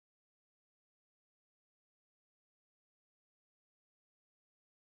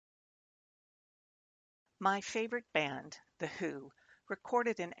My favorite band, The Who,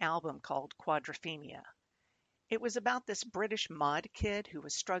 recorded an album called Quadrophenia. It was about this British mod kid who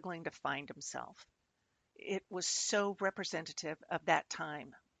was struggling to find himself. It was so representative of that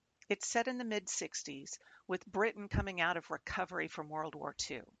time. It's set in the mid 60s, with Britain coming out of recovery from World War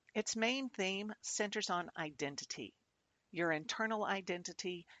II. Its main theme centers on identity, your internal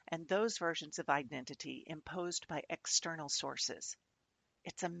identity, and those versions of identity imposed by external sources.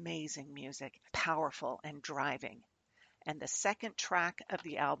 It's amazing music, powerful and driving. And the second track of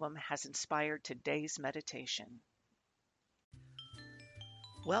the album has inspired today's meditation.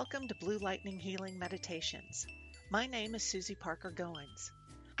 Welcome to Blue Lightning Healing Meditations. My name is Susie Parker Goins.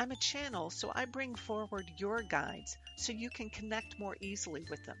 I'm a channel, so I bring forward your guides so you can connect more easily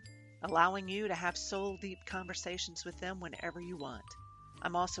with them, allowing you to have soul-deep conversations with them whenever you want.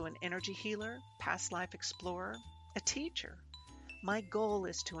 I'm also an energy healer, past life explorer, a teacher. My goal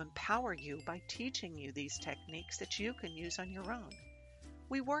is to empower you by teaching you these techniques that you can use on your own.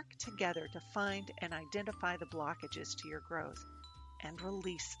 We work together to find and identify the blockages to your growth and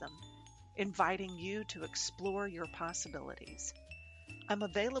release them, inviting you to explore your possibilities. I'm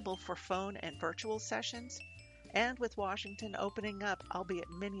available for phone and virtual sessions, and with Washington opening up, I'll be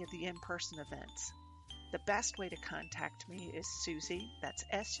at many of the in-person events. The best way to contact me is Susie, that's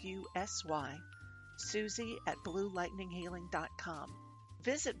S-U-S-Y, Susie at BlueLightningHealing.com.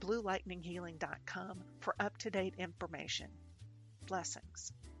 Visit BlueLightningHealing.com for up-to-date information.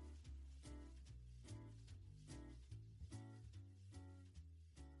 Blessings.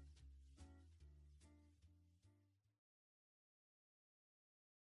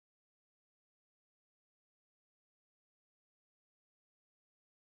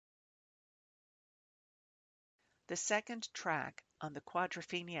 The second track on the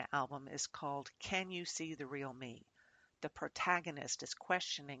Quadrophenia album is called Can You See the Real Me? The protagonist is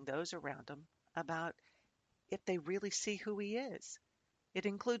questioning those around him about if they really see who he is. It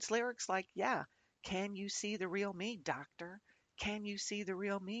includes lyrics like, yeah, can you see the real me, doctor? Can you see the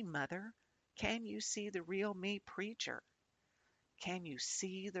real me, mother? Can you see the real me, preacher? Can you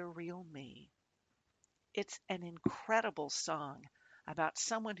see the real me? It's an incredible song about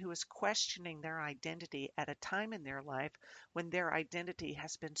someone who is questioning their identity at a time in their life when their identity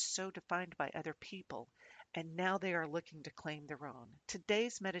has been so defined by other people, and now they are looking to claim their own.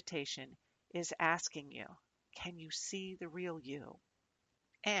 Today's meditation is asking you, can you see the real you?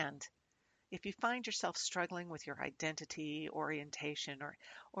 And if you find yourself struggling with your identity, orientation,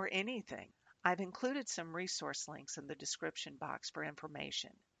 or anything, I've included some resource links in the description box for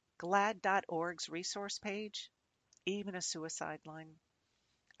information. GLAD.org's resource page, even a suicide line.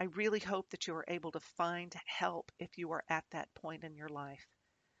 I really hope that you are able to find help if you are at that point in your life.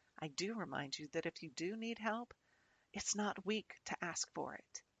 I do remind you that if you do need help, it's not weak to ask for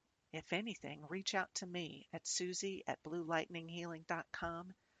it. If anything, reach out to me at Susie at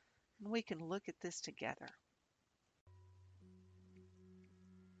BlueLightningHealing.com and we can look at this together.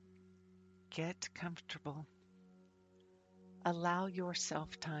 Get comfortable. Allow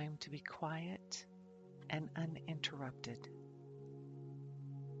yourself time to be quiet and uninterrupted.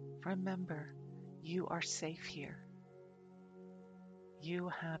 Remember, you are safe here. You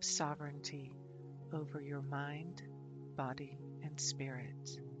have sovereignty over your mind, body, and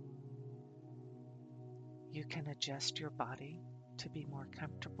spirit. You can adjust your body to be more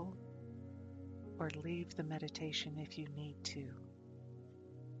comfortable or leave the meditation if you need to.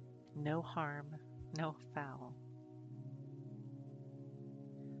 No harm, no foul.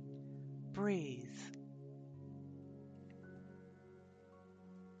 Breathe.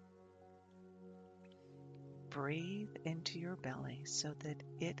 Breathe into your belly so that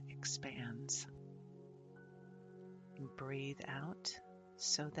it expands. Breathe out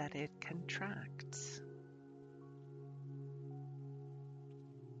so that it contracts.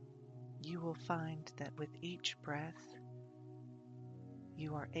 You will find that with each breath,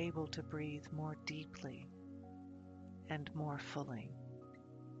 you are able to breathe more deeply and more fully.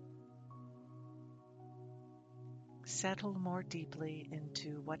 Settle more deeply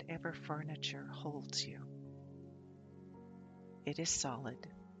into whatever furniture holds you. It is solid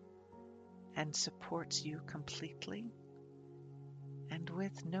and supports you completely and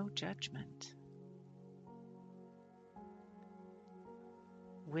with no judgment.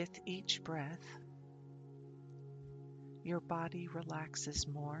 With each breath, your body relaxes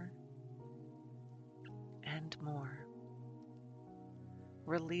more and more,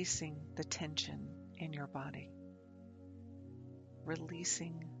 releasing the tension in your body,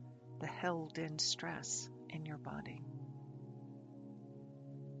 releasing the held-in stress in your body.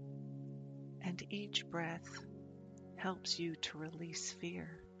 And each breath helps you to release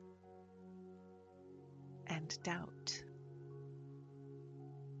fear. and doubt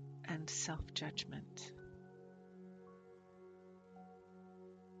and self-judgment.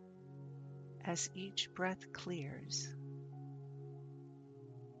 As each breath clears,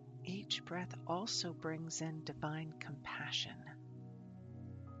 each breath also brings in divine compassion,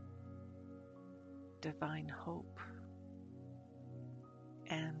 divine hope,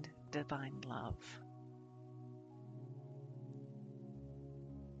 and divine love.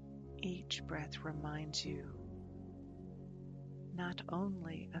 Each breath reminds you not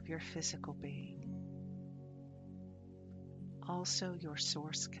only of your physical being, also your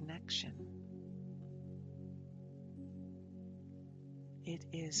source connection. It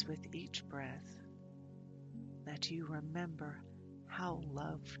is with each breath that you remember how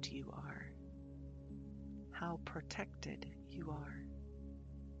loved you are, how protected you are,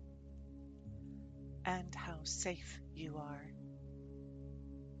 and how safe you are.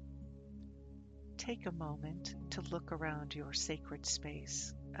 Take a moment to look around your sacred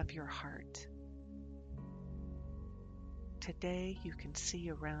space of your heart. Today you can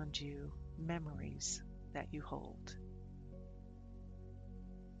see around you memories that you hold.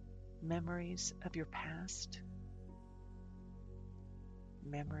 Memories of your past,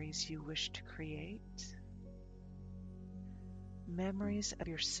 memories you wish to create, memories of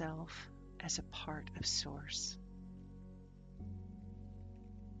yourself as a part of Source.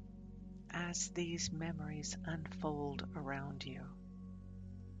 As these memories unfold around you,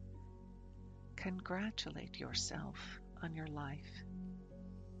 congratulate yourself on your life.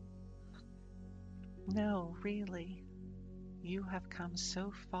 No, really, you have come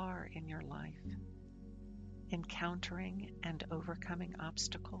so far in your life, encountering and overcoming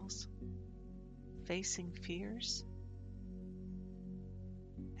obstacles, facing fears,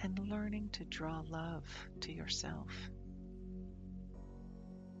 and learning to draw love to yourself.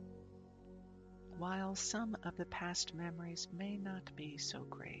 While some of the past memories may not be so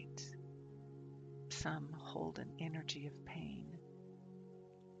great, some hold an energy of pain.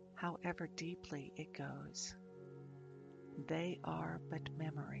 However deeply it goes, they are but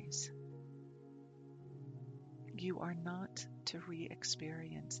memories. You are not to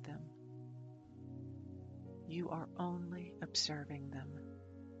re-experience them. You are only observing them.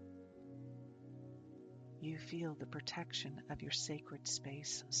 You feel the protection of your sacred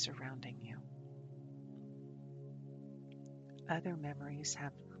space surrounding you. Other memories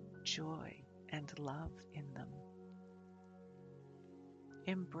have joy and love in them.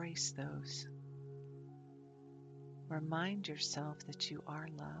 Embrace those. Remind yourself that you are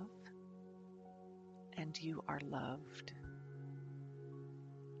love and you are loved.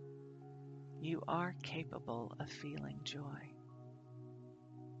 You are capable of feeling joy.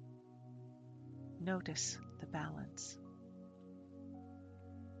 Notice the balance.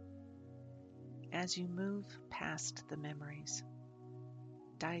 As you move past the memories,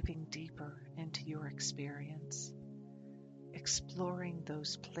 diving deeper into your experience, exploring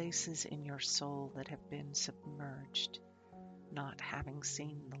those places in your soul that have been submerged, not having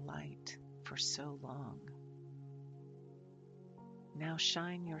seen the light for so long. Now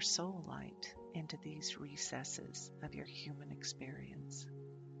shine your soul light into these recesses of your human experience.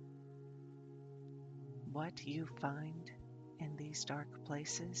 What you find in these dark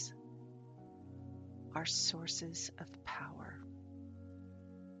places are sources of power.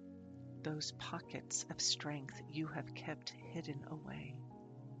 Those pockets of strength you have kept hidden away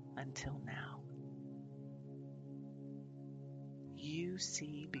until now. You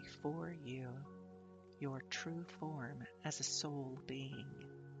see before you your true form as a soul being.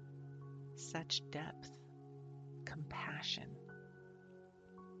 Such depth, compassion,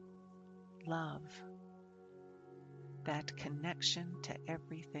 love, that connection to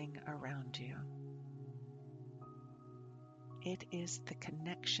everything around you. It is the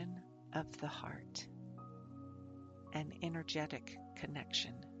connection of the heart, an energetic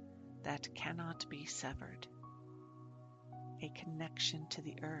connection that cannot be severed, a connection to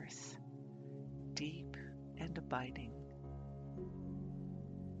the earth, deep and abiding.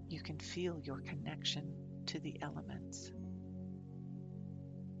 You can feel your connection to the elements.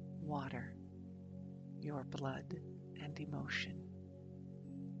 Water, your blood and emotion.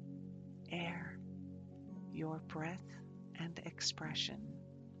 Air, your breath and expression.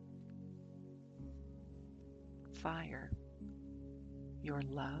 Fire, your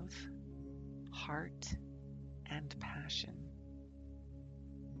love, heart, and passion.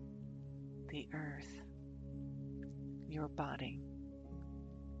 The earth, your body,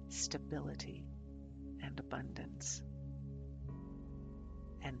 stability and abundance.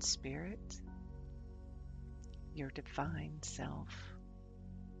 And spirit, your divine self,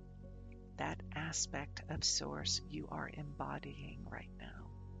 that aspect of Source you are embodying right now.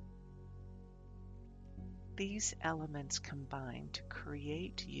 These elements combine to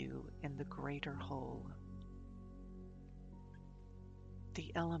create you in the greater whole.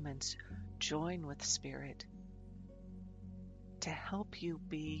 The elements join with Spirit to help you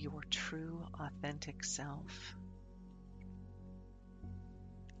be your true, authentic self.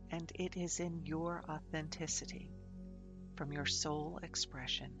 And it is in your authenticity, from your soul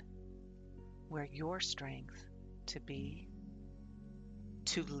expression, where your strength to be,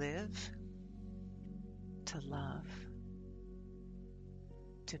 to live, to love,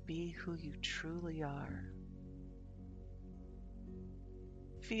 to be who you truly are.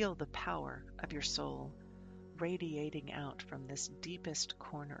 Feel the power of your soul radiating out from this deepest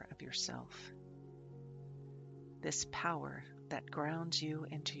corner of yourself. This power that grounds you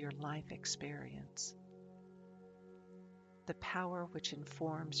into your life experience. The power which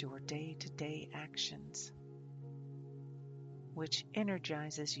informs your day-to-day actions, which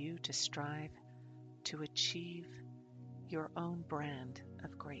energizes you to strive to achieve your own brand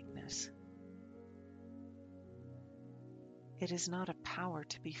of greatness. It is not a power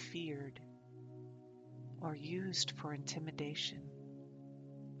to be feared or used for intimidation.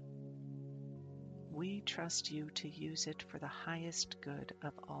 We trust you to use it for the highest good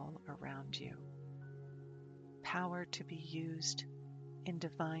of all around you. Power to be used in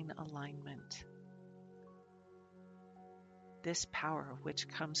divine alignment. This power which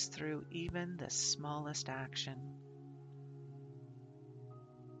comes through even the smallest action.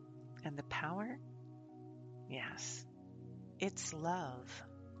 And the power? Yes, it's love.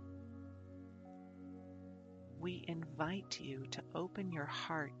 We invite you to open your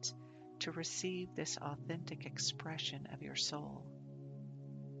heart to receive this authentic expression of your soul.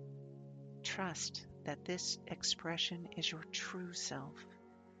 Trust that this expression is your true self.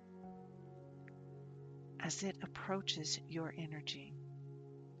 As it approaches your energy,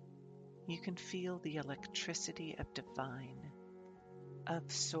 you can feel the electricity of divine,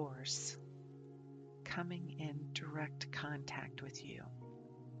 of Source, coming in direct contact with you.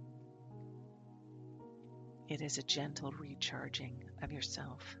 It is a gentle recharging of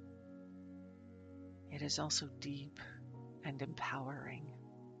yourself. It is also deep and empowering,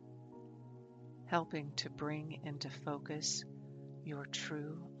 helping to bring into focus your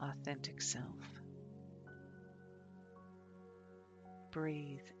true, authentic self.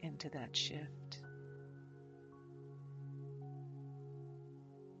 Breathe into that shift.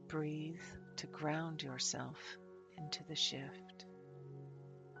 Breathe to ground yourself into the shift.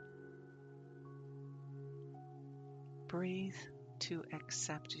 Breathe to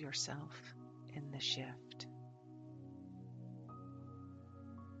accept yourself in the shift.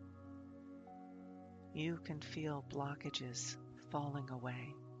 You can feel blockages falling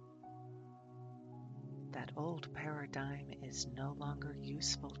away. That old paradigm is no longer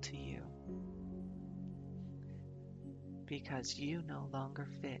useful to you because you no longer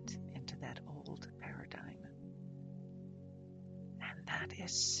fit into that old paradigm. And that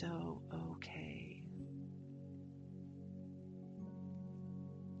is so okay.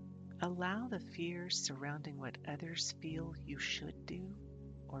 Allow the fears surrounding what others feel you should do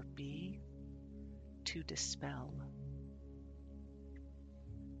or be to dispel.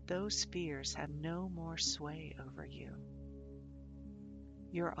 Those fears have no more sway over you.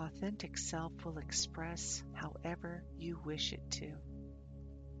 Your authentic self will express however you wish it to,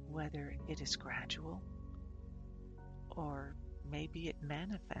 whether it is gradual or maybe it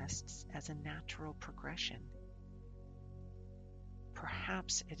manifests as a natural progression.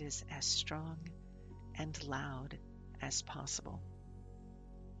 Perhaps it is as strong and loud as possible.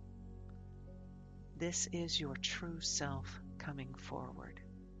 This is your true self coming forward.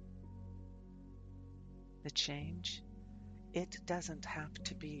 The change, it doesn't have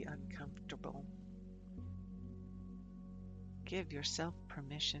to be uncomfortable. Give yourself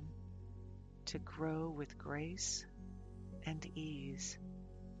permission to grow with grace and ease,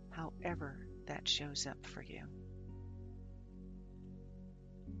 however that shows up for you.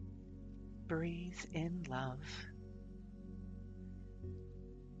 Breathe in love.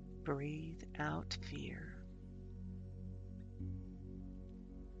 Breathe out fear.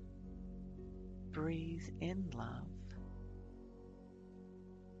 Breathe in love.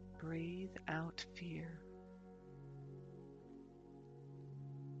 Breathe out fear.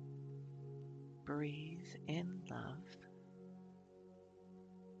 Breathe in love.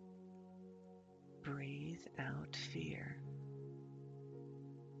 Breathe out fear.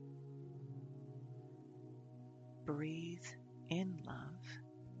 Breathe in love.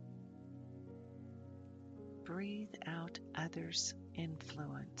 Breathe out others'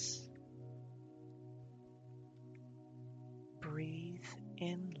 influence. Breathe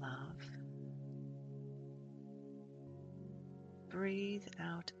in love. Breathe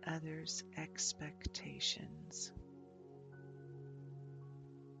out others' expectations.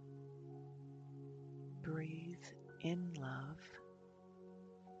 Breathe in love.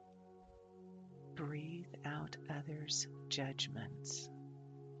 Breathe out others' judgments.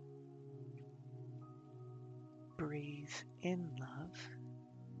 Breathe in love.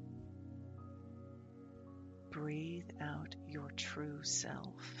 Breathe out your true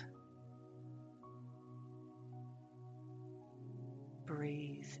self.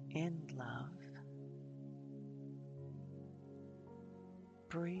 Breathe in love.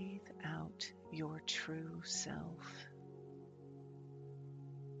 Breathe out your true self.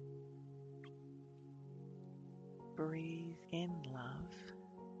 Breathe in love.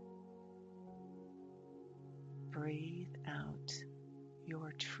 Breathe out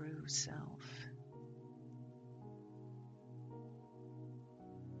your true self.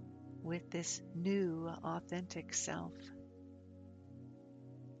 With this new, authentic self,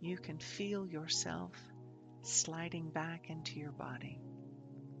 you can feel yourself sliding back into your body,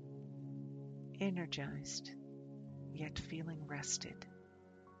 energized, yet feeling rested,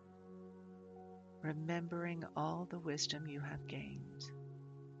 remembering all the wisdom you have gained,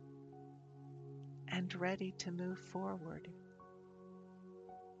 and ready to move forward.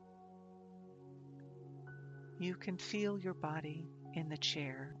 You can feel your body in the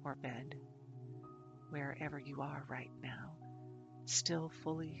chair or bed, wherever you are right now, still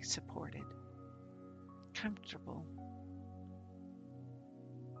fully supported, comfortable.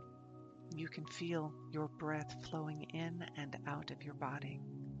 You can feel your breath flowing in and out of your body.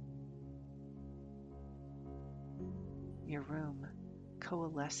 Your room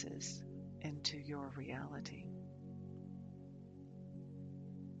coalesces into your reality.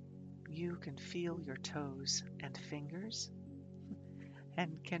 You can feel your toes and fingers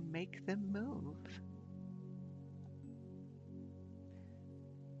and can make them move.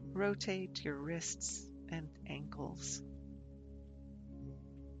 Rotate your wrists and ankles.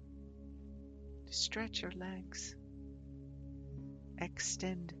 Stretch your legs.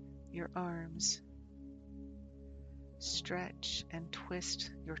 Extend your arms. Stretch and twist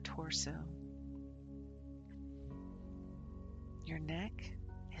your torso. Your neck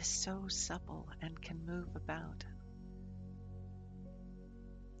is so supple and can move about.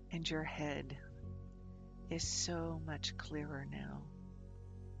 And your head is so much clearer now,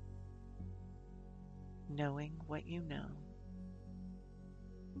 knowing what you know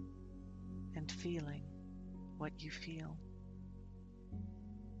and feeling what you feel.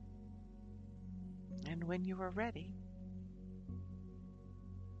 And when you are ready,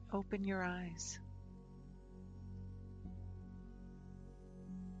 open your eyes.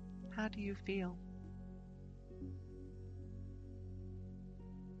 How do you feel?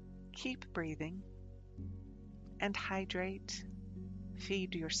 Keep breathing and hydrate,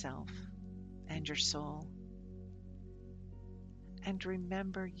 feed yourself and your soul. And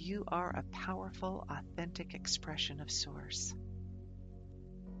remember, you are a powerful, authentic expression of Source.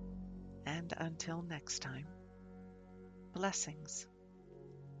 And until next time, blessings.